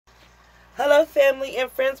Hello, family and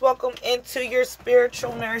friends. Welcome into your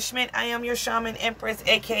spiritual nourishment. I am your shaman empress,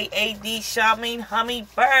 aka the shaman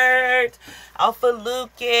hummingbird, Alpha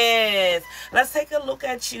Lucas. Let's take a look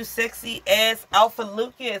at you, sexy ass Alpha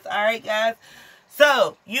Lucas. All right, guys.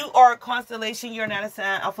 So, you are a constellation. You're not a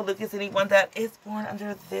sign. Alpha Lucas, anyone that is born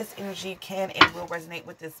under this energy can and will resonate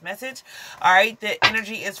with this message. All right, the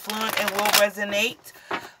energy is fluent and will resonate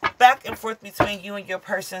back and forth between you and your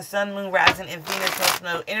person. Sun, moon, rising, and Venus North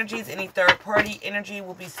Node energies. Any third party energy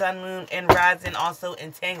will be sun, moon, and rising. Also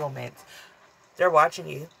entanglement. They're watching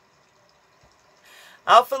you.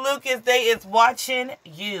 Alpha Lucas, they is watching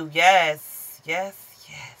you. Yes, yes,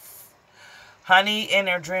 yes. Honey, and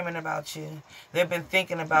they're dreaming about you. They've been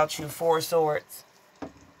thinking about you. Four of Swords.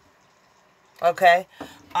 Okay.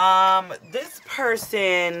 This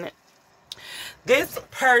person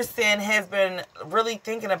has been really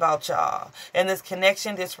thinking about y'all and this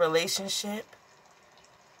connection, this relationship.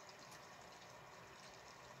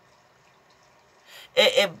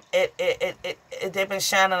 They've been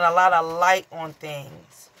shining a lot of light on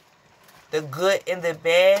things, the good and the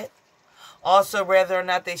bad. Also, whether or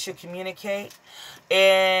not they should communicate.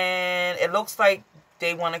 And it looks like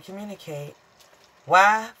they want to communicate.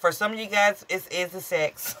 Why? For some of you guys, it is the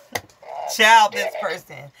sex. Child, this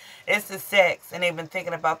person. It's the sex. And they've been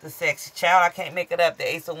thinking about the sex. Child, I can't make it up.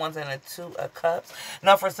 The Ace of Wands and the Two of Cups.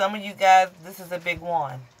 Now, for some of you guys, this is a big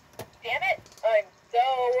wand. Damn it. I'm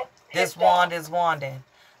so This wand is wanding.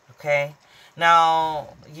 Okay?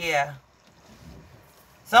 Now, yeah.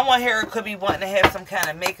 Someone here could be wanting to have some kind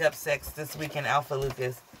of makeup sex this weekend, Alpha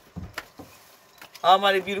Lucas.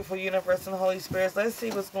 Almighty, beautiful universe and Holy Spirits. Let's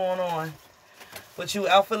see what's going on with you,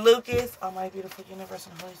 Alpha Lucas. Almighty, beautiful universe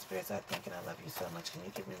and Holy Spirits. I think and I love you so much. Can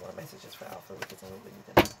you give me more messages for Alpha Lucas and what we need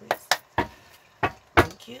to know, please?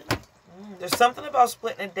 Thank you. There's something about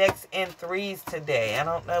splitting the decks in threes today. I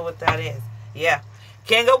don't know what that is. Yeah.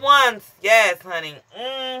 King of Wands. Yes, honey.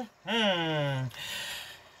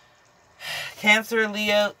 Cancer,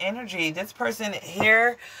 Leo energy. This person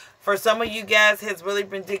here, for some of you guys, has really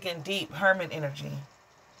been digging deep. Hermit energy.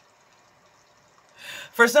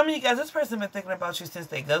 For some of you guys, this person has been thinking about you since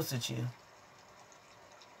they ghosted you.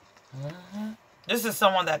 This is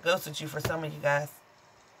someone that ghosted you for some of you guys.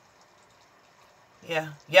 Yeah.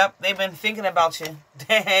 Yep. They've been thinking about you.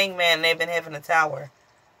 Dang, man. They've been having a tower.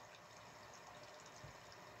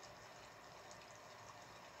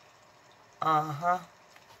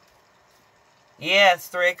 Yes,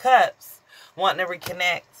 Three of Cups. Wanting to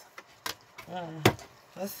reconnect.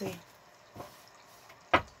 Let's see.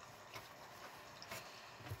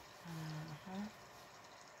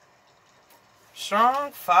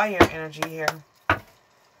 Strong fire energy here.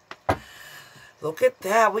 Look at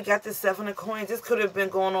that. We got the Seven of Coins. This could have been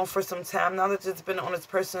going on for some time. Now that it's been on this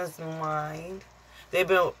person's mind. They've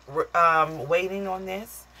been waiting on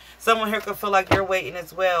this. Someone here could feel like you're waiting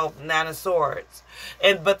as well. Nine of Swords.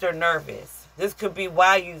 But they're nervous. This could be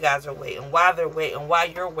why you guys are waiting. Why they're waiting. Why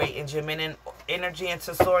you're waiting. Gemini energy and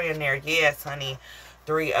Tessorian there. Yes, honey.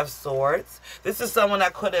 Three of Swords. This is someone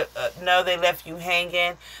that could have know they left you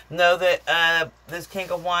hanging. Know that this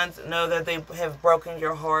King of Wands. Know that they have broken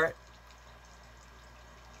your heart.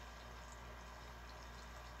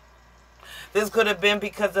 This could have been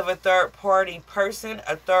because of a third party person.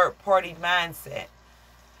 A third party mindset.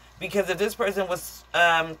 Because if this person was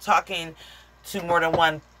talking to more than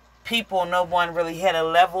one people, no one really had a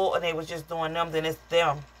level, and they was just doing them, then it's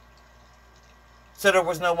them. So there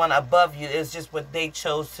was no one above you. It's just what they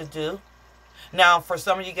chose to do. Now, for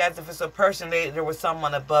some of you guys, if it's a person, there was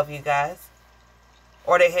someone above you guys.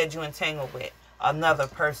 Or they had you entangled with another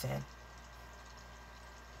person.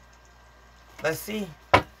 Let's see.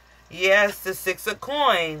 Yes, the Six of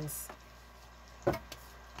Coins.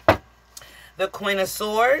 The Queen of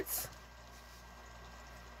Swords.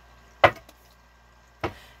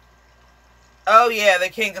 Oh, yeah, the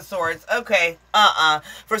King of Swords. Okay,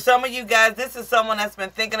 For some of you guys, this is someone that's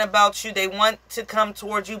been thinking about you. They want to come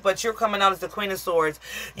towards you, but you're coming out as the Queen of Swords.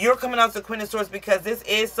 You're coming out as the Queen of Swords because this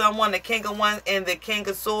is someone, the King of Wands and the King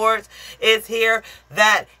of Swords is here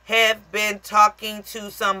that have been talking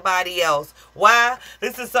to somebody else. Why?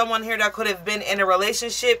 This is someone here that could have been in a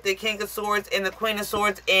relationship, the King of Swords and the Queen of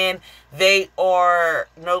Swords, and they are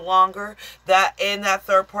no longer that in that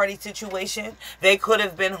third party situation. They could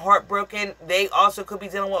have been heartbroken. They also could be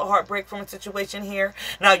dealing with heartbreak from a situation here.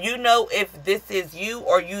 Now, you know if this is you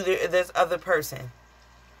or this other person.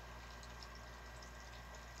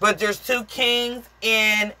 But there's two kings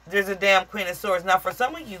and there's a damn Queen of Swords. Now, for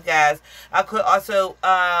some of you guys, I could also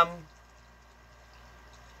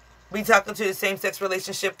be talking to the same-sex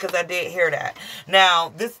relationship, because I did hear that.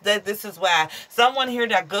 Now, this is why. Someone here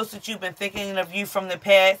that ghosted you, been thinking of you from the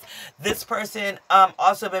past. This person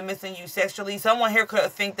also been missing you sexually. Someone here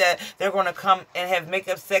could think that they're going to come and have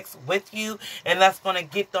make-up sex with you, and that's going to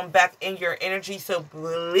get them back in your energy. So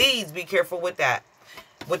please be careful with that.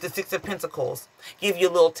 With the Six of Pentacles. Give you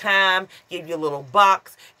a little time, give you a little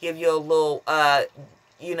box, give you a little,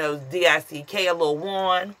 you know, D-I-C-K, a little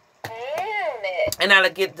wand. And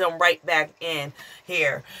that'll get them right back in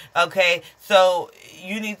here. Okay, so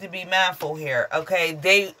you need to be mindful here. Okay,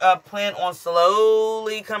 they plan on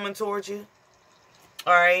slowly coming towards you.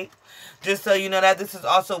 All right, just so you know that this is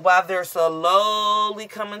also why they're slowly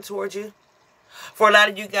coming towards you. For a lot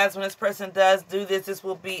of you guys, when this person does do this, this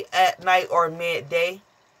will be at night or midday.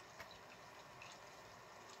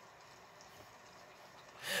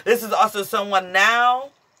 This is also someone now.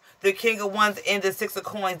 The King of Wands and the Six of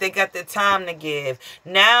Coins, they got the time to give.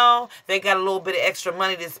 Now, they got a little bit of extra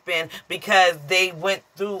money to spend because they went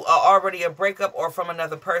through already a breakup or from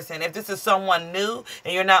another person. If this is someone new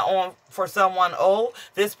and you're not on for someone old,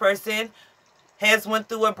 this person has went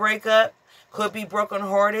through a breakup, could be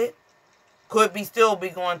brokenhearted, could be still be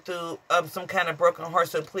going through some kind of broken heart,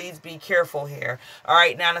 so please be careful here. All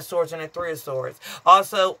right, Nine of Swords and the Three of Swords.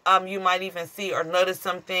 Also, you might even see or notice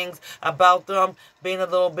some things about them being a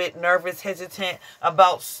little bit nervous, hesitant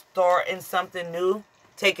about starting something new,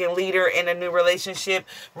 taking leader in a new relationship,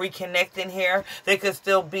 reconnecting here. They could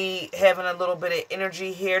still be having a little bit of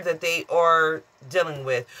energy here that they are dealing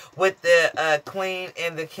with the Queen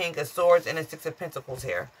and the King of Swords and the Six of Pentacles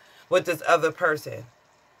here with this other person.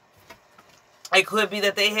 It could be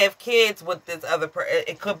that they have kids with this other person.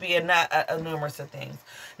 It could be a numerous of things.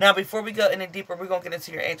 Now, before we go any deeper, we're going to get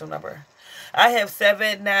into your angel number. I have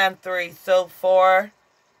 793 so far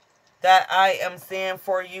that I am seeing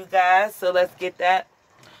for you guys. So let's get that.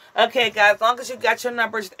 Okay, guys, as long as you got your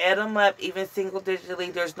numbers, add them up, even single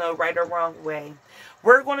digitally. There's no right or wrong way.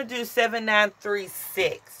 We're going to do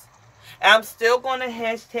 7936. I'm still going to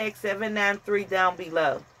hashtag 793 down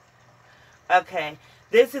below. Okay.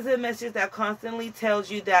 This is a message that constantly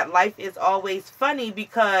tells you that life is always funny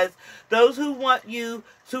because those who want you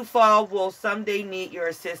to fall will someday need your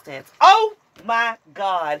assistance. Oh my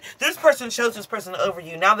God. This person chose this person over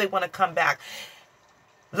you. Now they want to come back.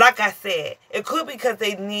 Like I said, it could be because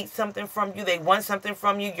they need something from you. They want something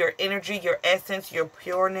from you. Your energy, your essence, your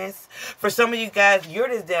pureness. For some of you guys, you're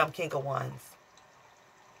this damn King of Wands.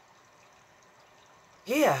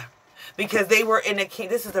 Yeah. Because they were in a king.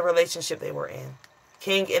 This is the relationship they were in.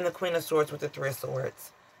 King and the Queen of Swords with the Three of Swords.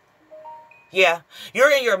 Yeah, you're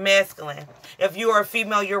in your masculine. If you are a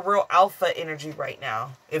female, you're real alpha energy right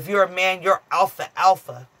now. If you're a man, you're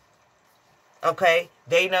alpha. Okay?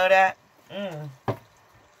 They know that.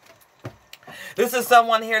 This is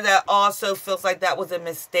someone here that also feels like that was a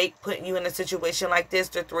mistake putting you in a situation like this.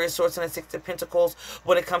 The Three of Swords and the Six of Pentacles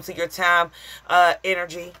when it comes to your time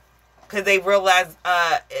energy. Because they realize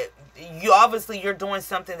you're doing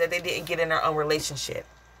something that they didn't get in their own relationship.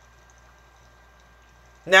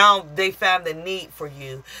 Now they found the need for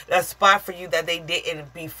you, a spot for you that they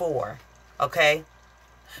didn't before. Okay,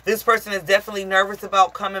 this person is definitely nervous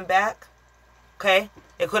about coming back. Okay,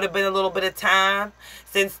 it could have been a little bit of time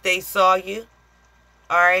since they saw you.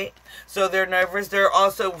 All right, so they're nervous. They're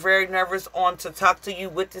also very nervous on to talk to you,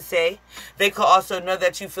 what to say. They could also know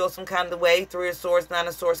that you feel some kind of way. Three of Swords, Nine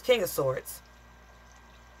of Swords, King of Swords.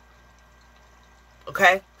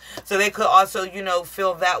 Okay, so they could also, you know,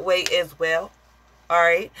 feel that way as well. All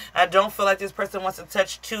right, I don't feel like this person wants to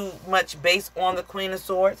touch too much base on the Queen of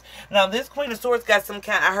Swords. Now, this Queen of Swords got some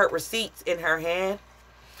kind, I heard receipts in her hand.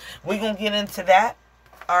 We're going to get into that.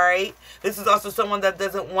 All right, this is also someone that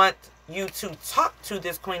doesn't want you to talk to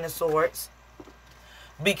this Queen of Swords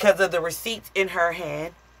because of the receipts in her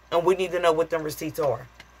hand, and we need to know what them receipts are.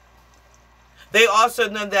 They also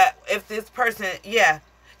know that if this person, yeah,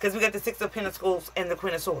 because we got the Six of Pentacles and the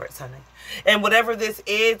Queen of Swords, honey. And whatever this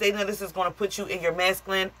is, they know this is going to put you in your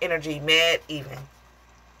masculine energy, mad even.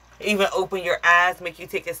 Even open your eyes, make you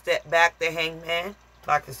take a step back, the Hangman.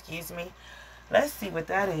 Like, excuse me. Let's see what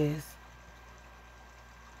that is.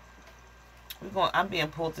 I'm being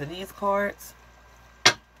pulled to these cards.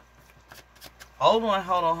 Hold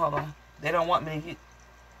on. They don't want me to get...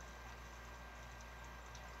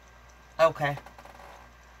 Okay.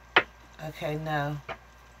 Okay, no.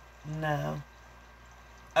 No.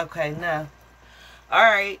 Okay, no.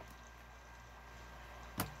 Alright.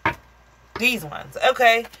 These ones.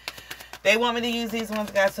 Okay. They want me to use these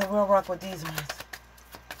ones, guys, so we'll rock with these ones.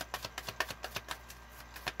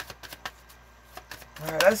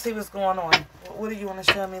 Alright, let's see what's going on. What do you want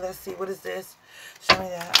to show me? Let's see. What is this? Show me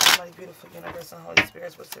that. Almighty, beautiful universe and Holy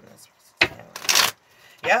Spirits. What's in this?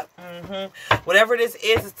 Yep. Whatever this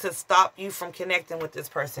is to stop you from connecting with this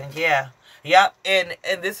person. Yeah. Yep. And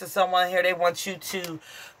this is someone here. They want you to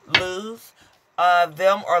lose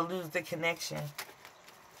them or lose the connection.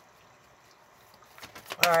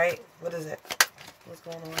 All right. What is it? What's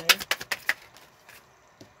going on here?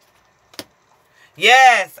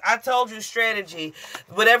 Yes. I told you strategy.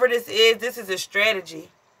 Whatever this is a strategy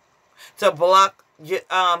to block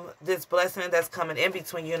this blessing that's coming in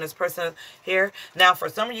between you and this person here. Now, for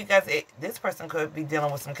some of you guys, this person could be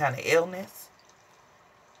dealing with some kind of illness.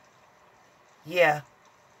 Yeah.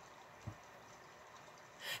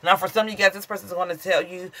 Now, for some of you guys, this person's going to tell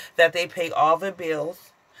you that they pay all the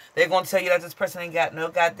bills. They're going to tell you that this person ain't got no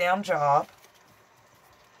goddamn job.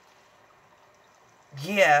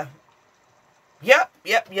 Yeah. Yep.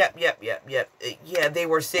 Yeah, they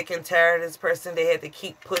were sick and tired of this person. They had to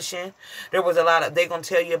keep pushing. There was a lot of... They're going to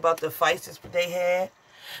tell you about the fights that they had.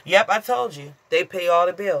 Yep, I told you. They pay all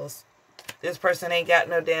the bills. This person ain't got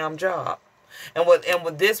no damn job. And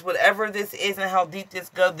with this, whatever this is and how deep this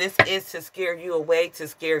goes, this is to scare you away, to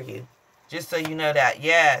scare you. Just so you know that.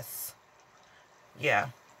 Yes. Yeah.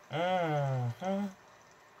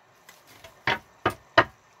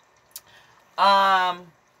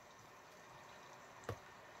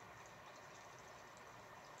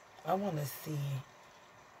 I want to see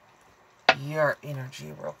your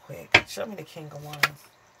energy real quick. Show me the King of Wands.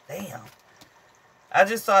 Damn. I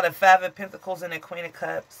just saw the Five of Pentacles and the Queen of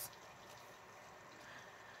Cups.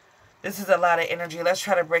 This is a lot of energy. Let's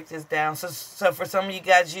try to break this down. So for some of you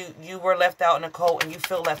guys, you were left out in the cold and you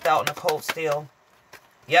feel left out in the cold still.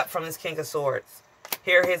 Yep, from this King of Swords.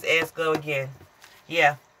 Here his ass go again.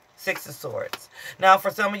 Yeah. Six of Swords. Now,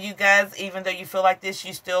 for some of you guys, even though you feel like this,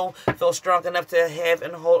 you still feel strong enough to have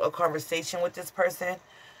and hold a conversation with this person.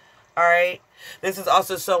 All right? This is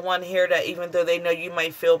also someone here that even though they know you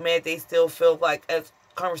might feel mad, they still feel like a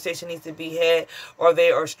conversation needs to be had, or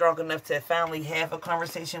they are strong enough to finally have a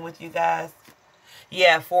conversation with you guys.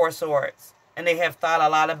 Yeah, Four of Swords. And they have thought a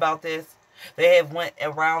lot about this. They have went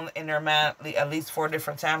around in their mind at least 4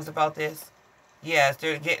 different times about this. Yes,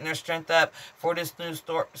 they're getting their strength up for this new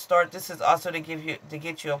start. This is also to get you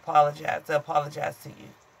to apologize to you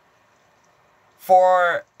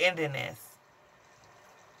for ending this.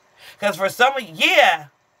 Because for some of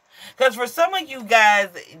you guys,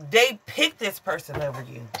 they picked this person over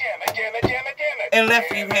you. Damn it. And left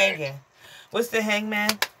you hanging. What's the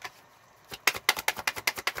Hangman?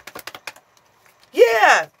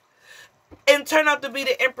 Yeah. And turned out to be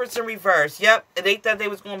the Empress in reverse. Yep. They thought they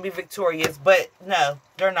was going to be victorious. But no,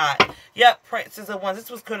 they're not. Yep. Princess of Wands.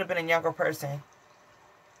 This could have been a younger person.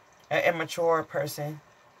 An immature person.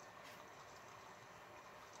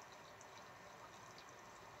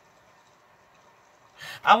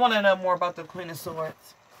 I want to know more about the Queen of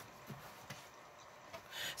Swords.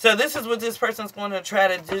 So this is what this person's going to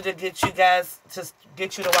try to do to get you guys, to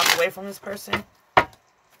get you to walk away from this person.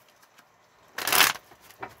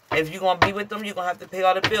 If you're going to be with them, you're going to have to pay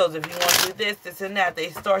all the bills. If you want to do this and that, they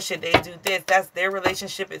start shit, they do this. That's their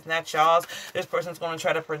relationship. It's not y'all's. This person's going to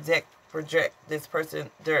try to project this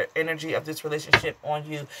person, their energy of this relationship on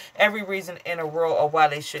you. Every reason in the world of why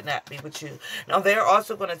they should not be with you. Now, they're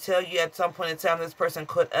also going to tell you at some point in time this person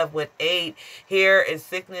could have, with aid here and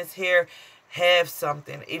sickness here, have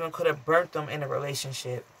something. Even could have burnt them in a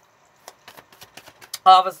relationship.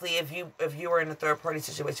 Obviously, if you were in a third-party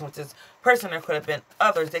situation with this person, there could have been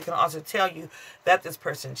others. They can also tell you that this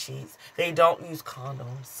person cheats. They don't use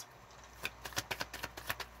condoms.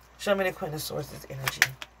 Show me the Queen of Swords' energy.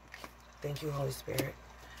 Thank you, Holy Spirit.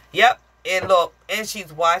 Yep. And look, and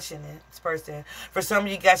she's watching this person. For some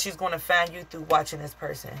of you guys, she's going to find you through watching this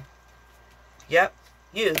person. Yep.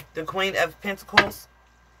 You, the Queen of Pentacles.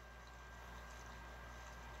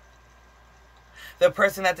 The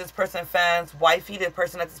person that this person finds wifey, the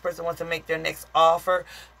person that this person wants to make their next offer,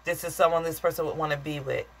 this is someone this person would want to be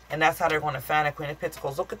with. And that's how they're going to find a Queen of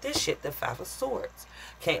Pentacles. Look at this shit, the Five of Swords.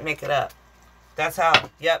 Can't make it up. That's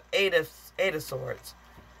how. Yep, Eight of Swords.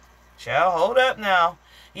 Shall hold up now.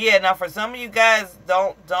 Yeah, now for some of you guys,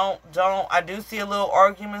 don't. I do see a little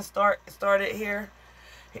argument started here.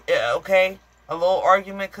 Okay, a little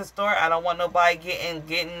argument could start. I don't want nobody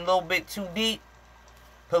getting a little bit too deep.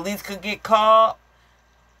 Police could get called.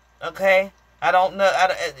 Okay, I don't know.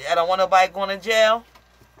 I don't want nobody going to jail.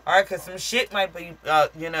 All right, because some shit might be,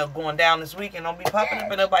 going down this weekend. Don't be popping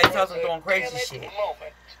up in nobody's house and doing crazy shit.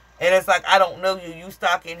 And it's like, I don't know you. You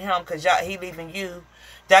stalking him because he leaving you.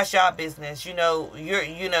 That's y'all business.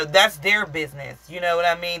 That's their business. You know what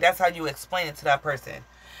I mean? That's how you explain it to that person.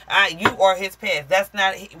 You are his past. That's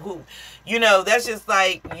not who, that's just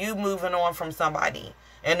like you moving on from somebody.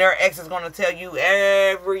 And their ex is going to tell you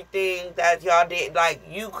everything that y'all did. Like,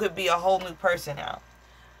 you could be a whole new person now.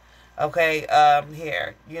 Okay,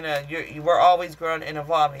 here. We're always growing and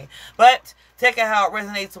evolving. But take it how it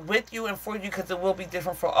resonates with you and for you, because it will be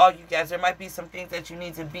different for all you guys. There might be some things that you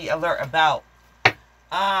need to be alert about.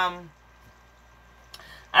 I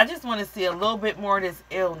just want to see a little bit more of this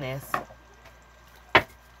illness.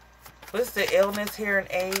 What's the illness here in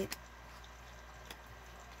 8?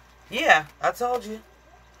 Yeah, I told you.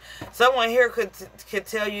 Someone here could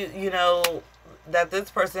tell you, that this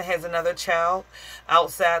person has another child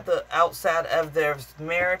outside of their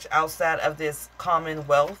marriage, outside of this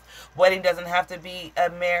commonwealth. Wedding doesn't have to be a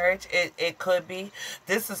marriage. It could be.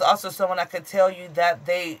 This is also someone that could tell you that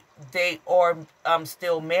they are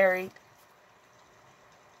still married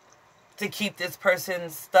to keep this person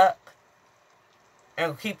stuck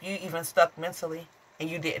and keep you even stuck mentally, and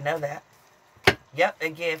you didn't know that. Yep, a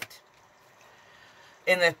gift.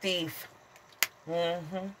 And a thief.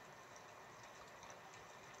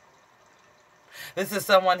 This is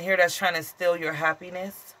someone here that's trying to steal your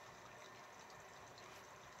happiness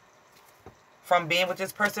from being with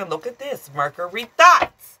this person. Look at this. Mercury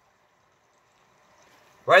thoughts.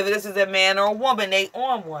 Whether this is a man or a woman, they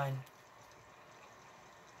on one.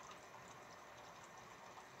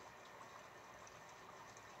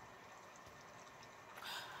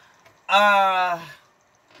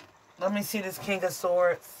 Let me see this King of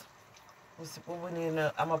Swords. Let's see what we need to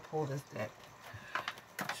know. I'm going to pull this deck.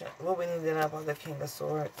 What we need to know about the King of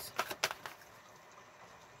Swords.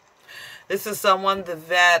 This is someone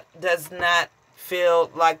that does not feel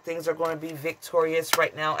like things are going to be victorious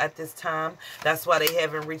right now at this time. That's why they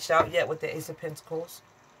haven't reached out yet with the Ace of Pentacles.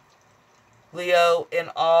 Leo and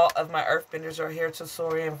all of my earthbenders are here,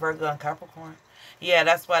 Taurian, Virgo, and Capricorn. Yeah,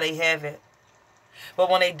 that's why they haven't. But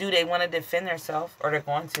when they do, they want to defend themselves, or they're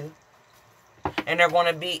going to. And they're going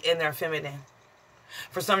to be in their feminine.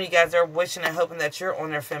 For some of you guys, they're wishing and hoping that you're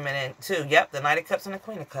on their feminine too. Yep, the Knight of Cups and the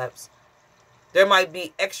Queen of Cups. There might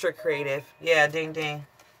be extra creative. Yeah, ding, ding.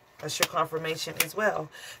 That's your confirmation as well.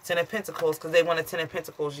 Ten of Pentacles, because they want to Ten of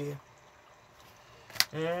Pentacles you.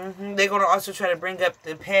 They're going to also try to bring up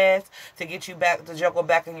the past to get you back, to juggle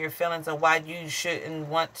back in your feelings and why you shouldn't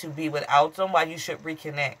want to be without them, why you should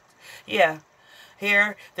reconnect. Yeah.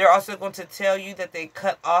 Here, they're also going to tell you that they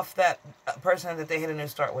cut off that person that they hit a new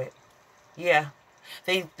start with. Yeah.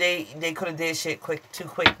 They could have did shit too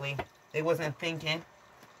quickly. They wasn't thinking.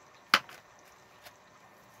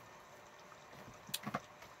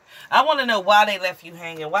 I want to know why they left you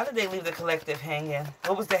hanging. Why did they leave the collective hanging?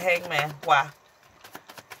 What was the hangman? Why?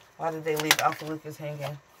 Why did they leave Alpha Lucas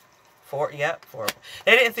hanging? For. They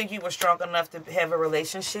didn't think you were strong enough to have a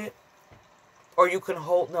relationship. Or you could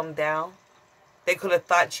hold them down. They could have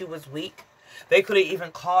thought you was weak. They could have even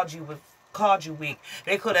called you weak.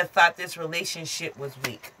 They could have thought this relationship was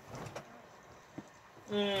weak.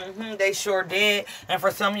 They sure did. And for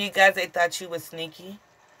some of you guys, they thought you was sneaky.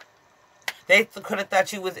 They could have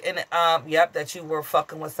thought you was in, that you were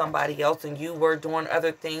fucking with somebody else and you were doing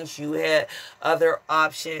other things. You had other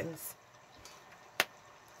options.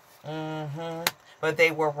 But they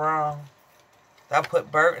were wrong. That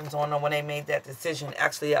put burdens on them when they made that decision.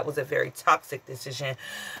 Actually, that was a very toxic decision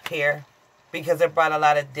here because it brought a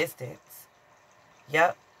lot of distance.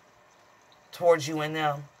 Yep. Towards you and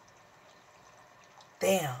them.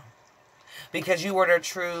 Damn. Because you were the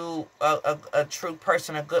true, a true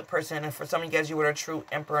person, a good person. And for some of you guys, you were the true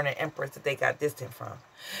emperor and an empress that they got distant from.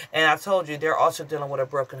 And I told you, they're also dealing with a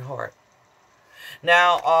broken heart.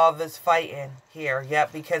 Now, all this fighting here.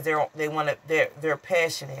 Yep, because they're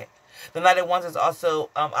passionate. The Knight of Wands is also,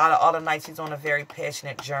 out of all the knights, he's on a very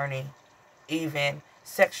passionate journey, even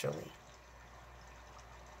sexually.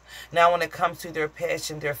 Now, when it comes to their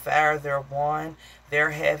passion, their fire, their wand, they're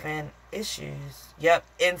having issues. Yep,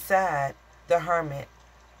 inside the Hermit.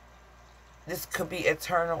 This could be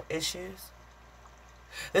eternal issues.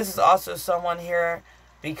 This is also someone here,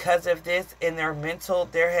 because of this, in their mental,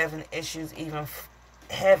 they're having issues even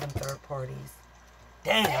having third parties.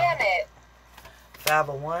 Damn it. Five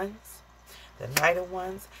of Wands. The Knight of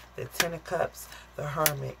Wands, the Ten of Cups, the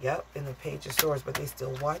Hermit, yep, and the Page of Swords, but they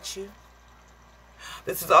still watch you.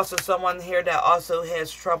 This is also someone here that also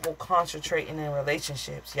has trouble concentrating in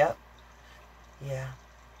relationships, yep. Yeah.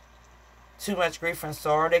 Too much grief and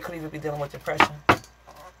sorrow. They could even be dealing with depression.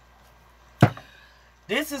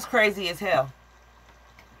 This is crazy as hell.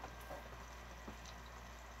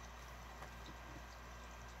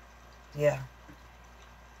 Yeah.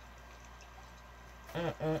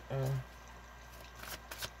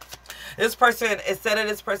 This person, instead of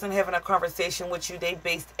this person having a conversation with you, they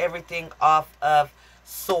based everything off of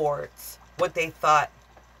swords. What they thought.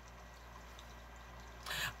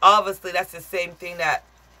 Obviously, that's the same thing that,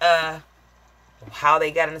 how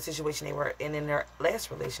they got in the situation they were in their last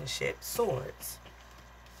relationship. Swords.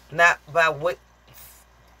 Not by what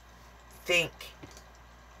they're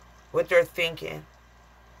thinking.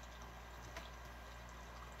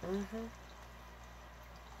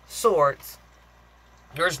 Swords.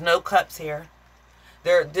 There's no cups here.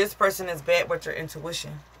 This person is bad with their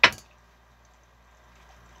intuition.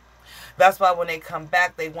 That's why when they come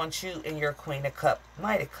back, they want you in your Queen of Cup,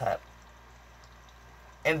 Knight of Cup.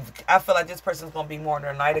 And I feel like this person's going to be more in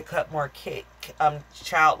their Knight of Cup, more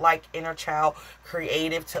childlike, inner child,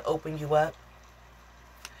 creative to open you up.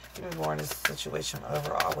 Give me more in this situation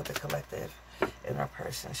overall with the collective and our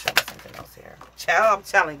person. Show me something else here. Child, I'm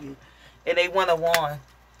telling you. And they want a wand.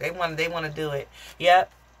 They want to do it.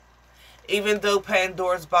 Yep. Even though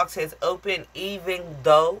Pandora's box has opened, even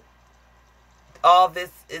though all this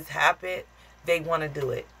is happened, they want to do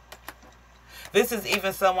it. This is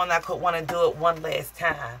even someone that could want to do it one last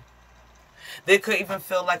time. They could even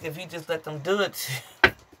feel like if you just let them do it.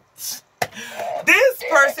 This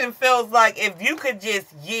person feels like if you could just,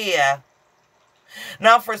 yeah.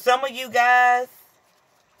 Now, for some of you guys,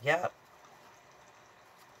 yep.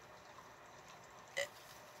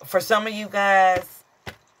 For some of you guys,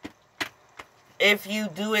 if you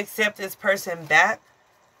do accept this person back,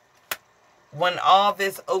 when all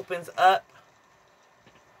this opens up,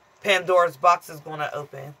 Pandora's box is going to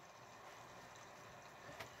open.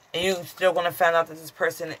 And you're still going to find out that this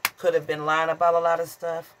person could have been lying about a lot of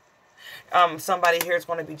stuff. Somebody here is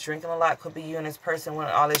going to be drinking a lot. Could be you and this person when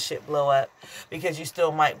all this shit blow up. Because you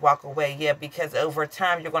still might walk away. Yeah, because over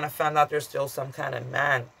time you're going to find out there's still some kind of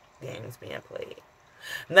mind games being played.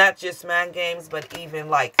 Not just mind games, but even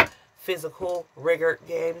like physical rigor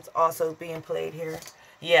games also being played here.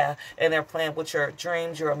 Yeah, and they're playing with your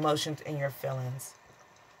dreams, your emotions, and your feelings.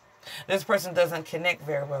 This person doesn't connect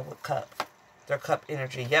very well with cup. Their cup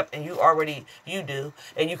energy. Yep, and you do,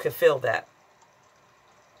 and you can feel that.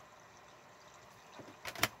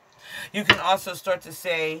 You can also start to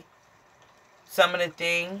say some of the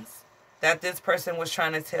things that this person was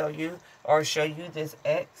trying to tell you or show you, this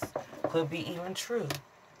ex, could be even true.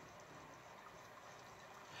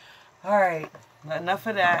 Alright, enough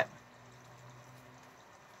of that.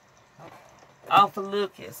 Alpha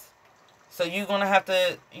Lucas. So you're going to have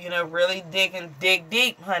to, really dig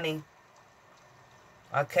deep, honey.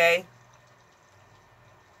 Okay?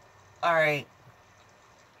 Alright.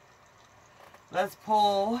 Let's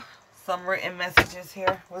pull some written messages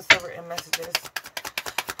here. What's the written messages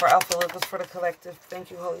for Alpha Lucas for the collective? Thank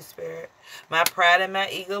you, Holy Spirit. My pride and my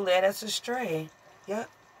ego led us astray. Yep.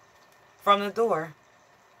 From the door.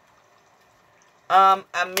 I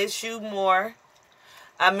miss you more.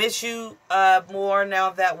 I miss you more now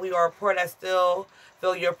that we are apart. I still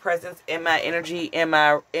feel your presence in my energy in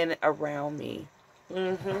around me.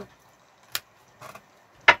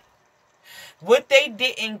 What they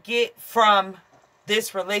didn't get from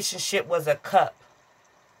this relationship was a cup.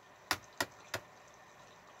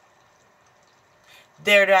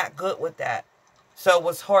 They're not good with that. So it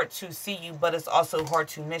was hard to see you, but it's also hard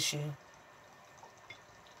to miss you.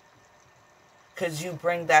 Because you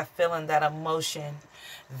bring that feeling, that emotion,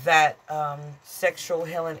 that sexual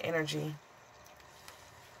healing energy.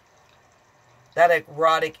 That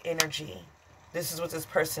erotic energy. This is what this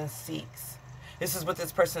person seeks. This is what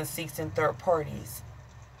this person seeks in third parties.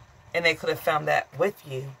 And they could have found that with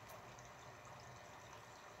you.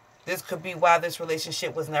 This could be why this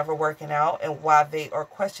relationship was never working out and why they are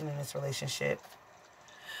questioning this relationship.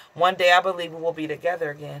 One day I believe we will be together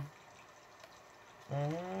again.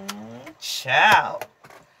 Ciao.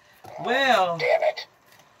 Well, damn it.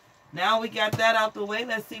 Now we got that out the way.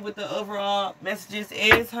 Let's see what the overall messages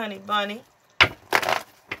is, honey bunny.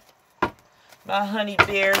 My honey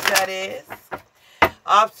bears, that is.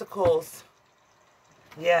 Obstacles.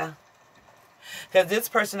 Yeah. Because this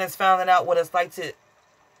person has found out what it's like to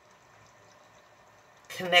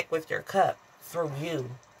connect with your cup through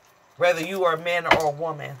you. Whether you are a man or a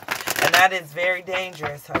woman. And that is very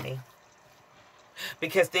dangerous, honey.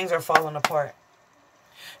 Because things are falling apart.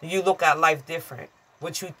 You look at life different.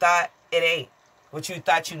 What you thought, it ain't. What you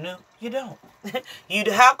thought you knew, you don't.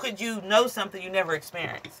 How could you know something you never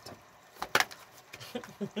experienced?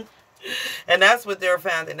 And that's what they're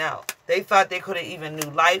finding out. They thought they could have even knew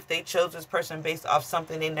life. They chose this person based off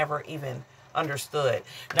something they never even understood.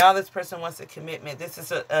 Now this person wants a commitment. This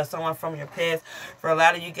is someone from your past. For a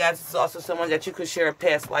lot of you guys, this is also someone that you could share a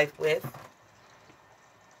past life with.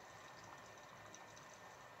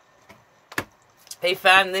 They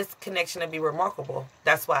find this connection to be remarkable.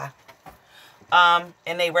 That's why. And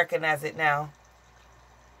they recognize it now.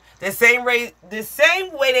 The same way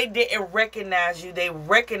they didn't recognize you, they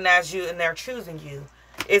recognize you and they're choosing you.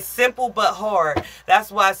 It's simple but hard.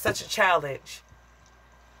 That's why it's such a challenge.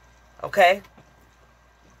 Okay?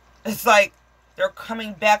 It's like they're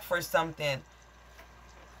coming back for something.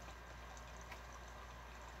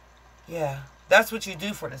 Yeah. That's what you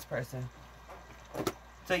do for this person.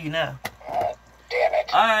 So you know. Damn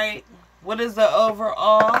it. Alright. What is the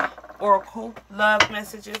overall oracle love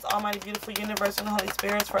messages, Almighty Beautiful Universe and the Holy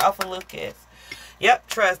Spirits for Alpha Lucas? Yep,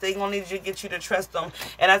 trust. They're going to need you to get you to trust them.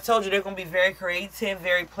 And I told you they're going to be very creative,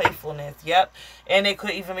 very playfulness. Yep. And they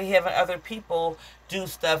could even be having other people do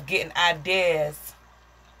stuff, getting ideas.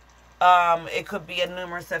 It could be a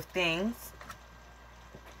numerous of things.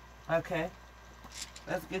 Okay.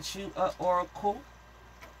 Let's get you an oracle.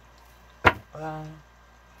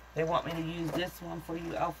 They want me to use this one for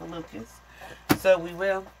you, Alpha Lucas. So we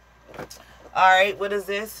will. Alright, what is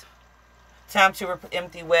this? Time to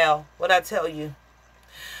empty well. What'd I tell you?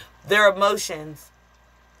 Their emotions.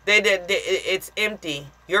 It's empty.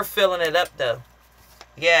 You're filling it up though.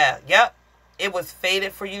 Yeah, yep. It was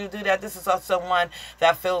fated for you to do that. This is also one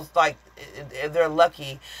that feels like they're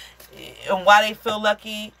lucky. And why they feel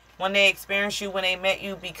lucky when they experience you, when they met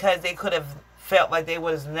you, because they could have felt like they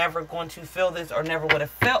was never going to feel this, or never would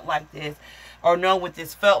have felt like this, or know what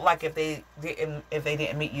this felt like if they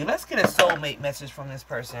didn't meet you. Let's get a soulmate message from this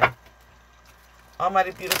person.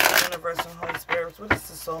 Almighty Beautiful Universe and Holy Spirits, what is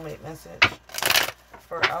the soulmate message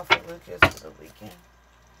for Alpha Lucas for the weekend?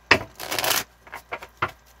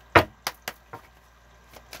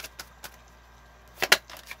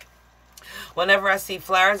 Whenever I see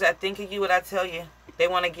flowers, I think of you. What I tell you, they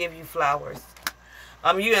want to give you flowers.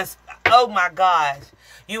 Oh my gosh,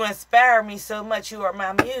 you inspire me so much. You are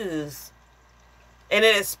my muse, and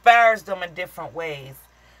it inspires them in different ways,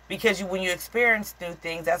 because when you experience new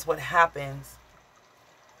things, that's what happens.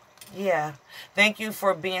 Yeah. Thank you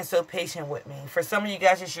for being so patient with me. For some of you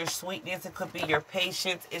guys, it's your sweetness. It could be your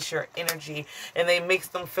patience. It's your energy. And they makes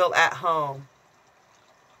them feel at home.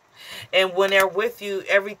 And when they're with you,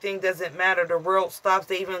 everything doesn't matter. The world stops.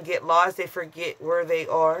 They even get lost. They forget where they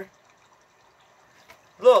are.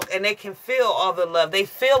 Look, and they can feel all the love. They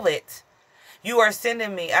feel it. You are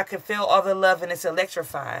sending me. I can feel all the love, and it's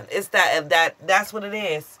electrifying. It's that's what it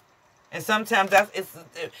is. And sometimes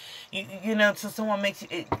you know, so someone makes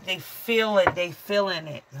you, they feel it. They feeling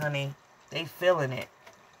it, honey. They feeling it.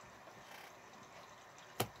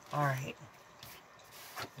 All right.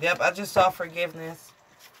 Yep, I just saw forgiveness.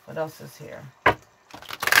 What else is here?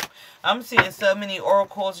 I'm seeing so many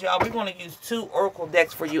oracles, y'all. We're going to use 2 oracle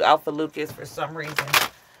decks for you, Alpha Lucas, for some reason.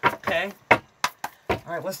 Okay. All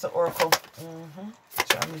right, what's the oracle?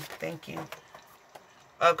 Show me. Thank you.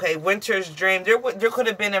 Okay, Winter's Dream. There could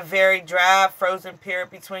have been a very dry, frozen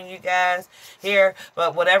period between you guys here.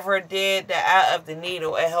 But whatever it did, the eye of the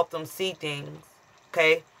needle, it helped them see things.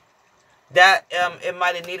 Okay? That, it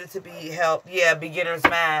might have needed to be helped. Yeah, beginner's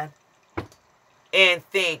mind. And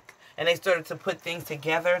think. And they started to put things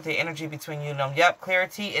together. The energy between you and them. Yep,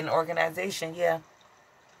 clarity and organization. Yeah.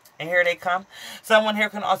 And here they come. Someone here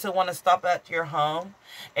can also want to stop at your home.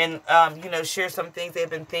 And, you know, share some things they've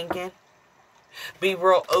been thinking. Be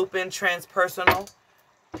real open, transpersonal.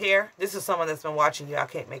 Here, this is someone that's been watching you. I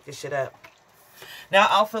can't make this shit up. Now,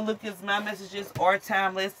 Alpha Lucas, my messages are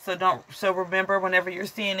timeless. So remember, whenever you're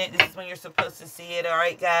seeing it, this is when you're supposed to see it. All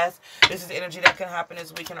right, guys? This is energy that can happen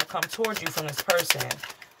this weekend or come towards you from this person.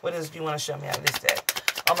 What do you want to show me out of this deck?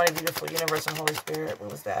 Almighty Beautiful Universe and Holy Spirit.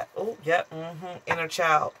 What was that? Oh, yep. Inner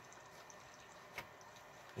child.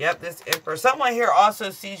 Yep, this Emperor. Someone here also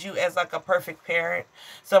sees you as like a perfect parent.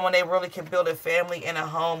 Someone they really can build a family and a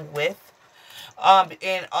home with.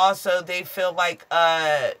 And also they feel like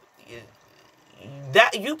that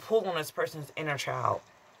you pull on this person's inner child.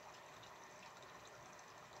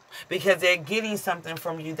 Because they're getting something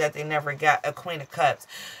from you that they never got. A Queen of Cups.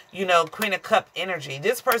 You know, Queen of Cup energy.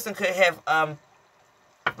 This person could have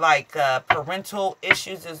parental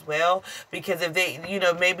issues as well, because if they, you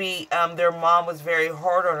know, maybe their mom was very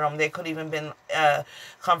hard on them. They could even been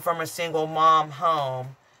come from a single mom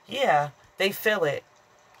home. Yeah, they feel it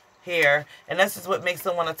here, and this is what makes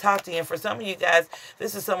them want to talk to you. And for some of you guys,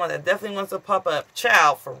 this is someone that definitely wants to pop up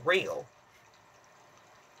child for real.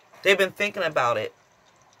 They've been thinking about it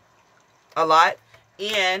a lot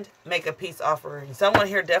and make a peace offering. Someone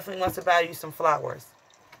here definitely wants to buy you some flowers.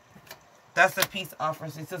 That's a peace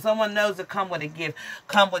offering. So someone knows to come with a gift.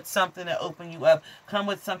 Come with something to open you up. Come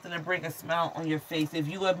with something to bring a smile on your face. If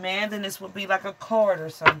you a man, then this would be like a card or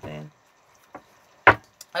something.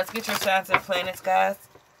 Let's get your signs and planets, guys.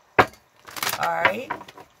 Alright.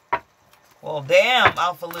 Well, damn,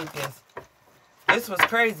 Alpha Lucas. This was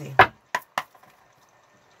crazy.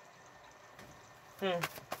 Alright.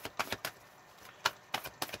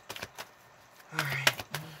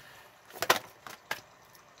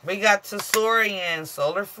 We got Tessorian,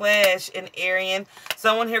 Solar Flash, and Arian.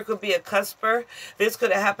 Someone here could be a cusper. This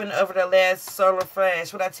could have happened over the last Solar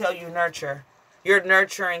Flash. What I tell you, nurture. Your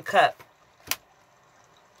nurturing cup.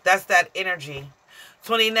 That's that energy.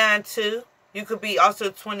 29-2. You could be also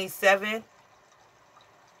 27.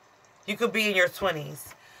 You could be in your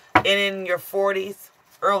 20s. And in your 40s.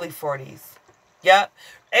 Early 40s. Yep.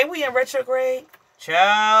 Ain't we in retrograde?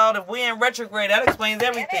 Child, if we in retrograde, that explains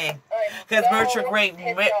everything. Because retrograde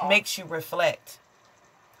makes you reflect.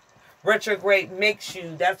 Retrograde makes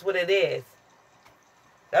you, that's what it is.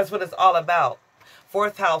 That's what it's all about.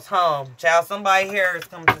 4th house, home. Child, somebody here is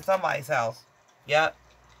coming to somebody's house. Yep.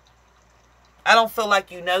 I don't feel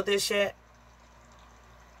like you know this yet.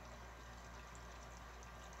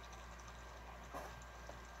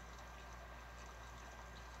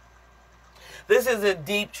 This is a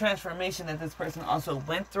deep transformation that this person also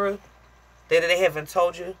went through. That they haven't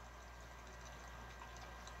told you.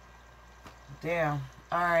 Damn.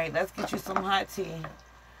 Alright, let's get you some hot tea.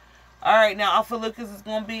 Alright, now Alpha Lucas is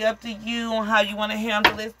going to be up to you on how you want to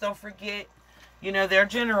handle this. Don't forget, you know, they're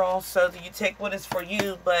general, so you take what is for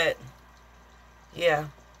you, but yeah.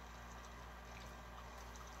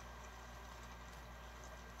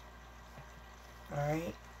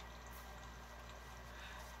 Alright.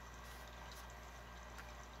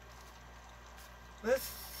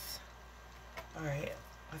 Alright,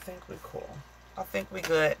 I think we're cool. I think we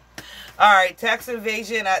good. Alright, tax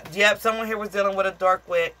evasion. Yep, someone here was dealing with a dark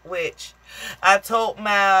witch. I told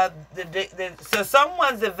my... so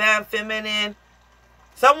someone's divine feminine.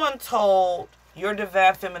 Someone told your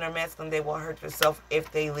divine feminine or masculine they will hurt themselves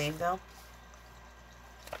if they leave them.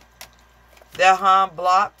 That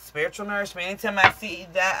blocked. Spiritual nourishment. Anytime I see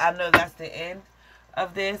that, I know that's the end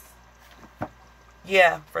of this.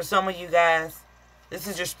 Yeah, for some of you guys, this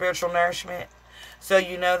is your spiritual nourishment. So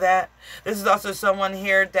you know that. This is also someone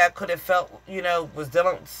here that could have felt, you know, was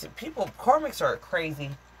dealing... People, karmics are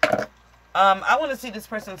crazy. I want to see this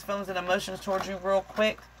person's feelings and emotions towards you real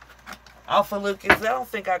quick. Alpha Lucas, I don't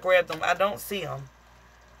think I grabbed them. I don't see them.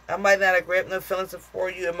 I might not have grabbed no feelings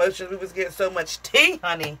for you, emotions. We was getting so much tea,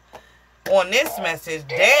 honey, on this message.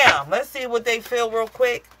 Damn. Let's see what they feel real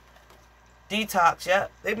quick. Detox,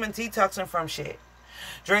 yep. They've been detoxing from shit.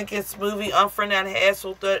 Drinking smoothie, unfriend that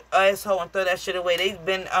asshole and throw that shit away. They've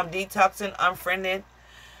been detoxing, unfriending.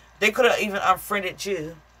 They could have even unfriended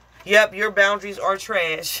you. Yep, your boundaries are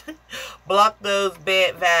trash. Block those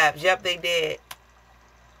bad vibes. Yep, they did.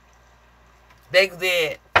 They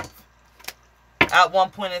did. At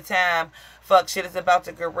one point in time, fuck, shit is about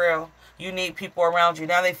to get real. You need people around you.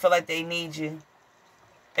 Now they feel like they need you.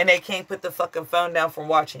 And they can't put the fucking phone down from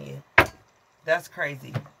watching you. That's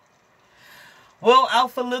crazy. Well,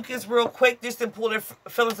 Alpha Lucas, real quick, just to pull their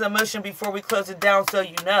feelings and emotion before we close it down so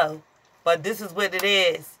you know. But this is what it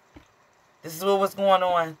is. This is what's going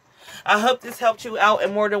on. I hope this helped you out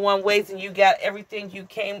in more than one ways and you got everything you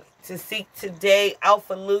came to seek today.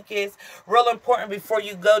 Alpha Lucas, real important before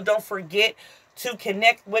you go, don't forget to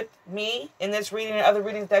connect with me in this reading and other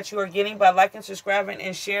readings that you are getting by liking, subscribing,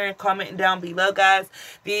 and sharing, commenting down below, guys.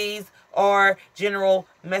 These are general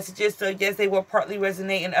messages, so yes, they will partly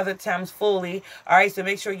resonate and other times fully. Alright, so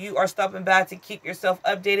make sure you are stopping by to keep yourself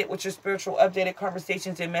updated with your spiritual updated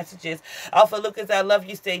conversations and messages. Alpha Lucas, I love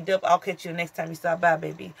you. Stay dope. I'll catch you next time you stop by,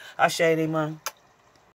 baby. I'll show you, man.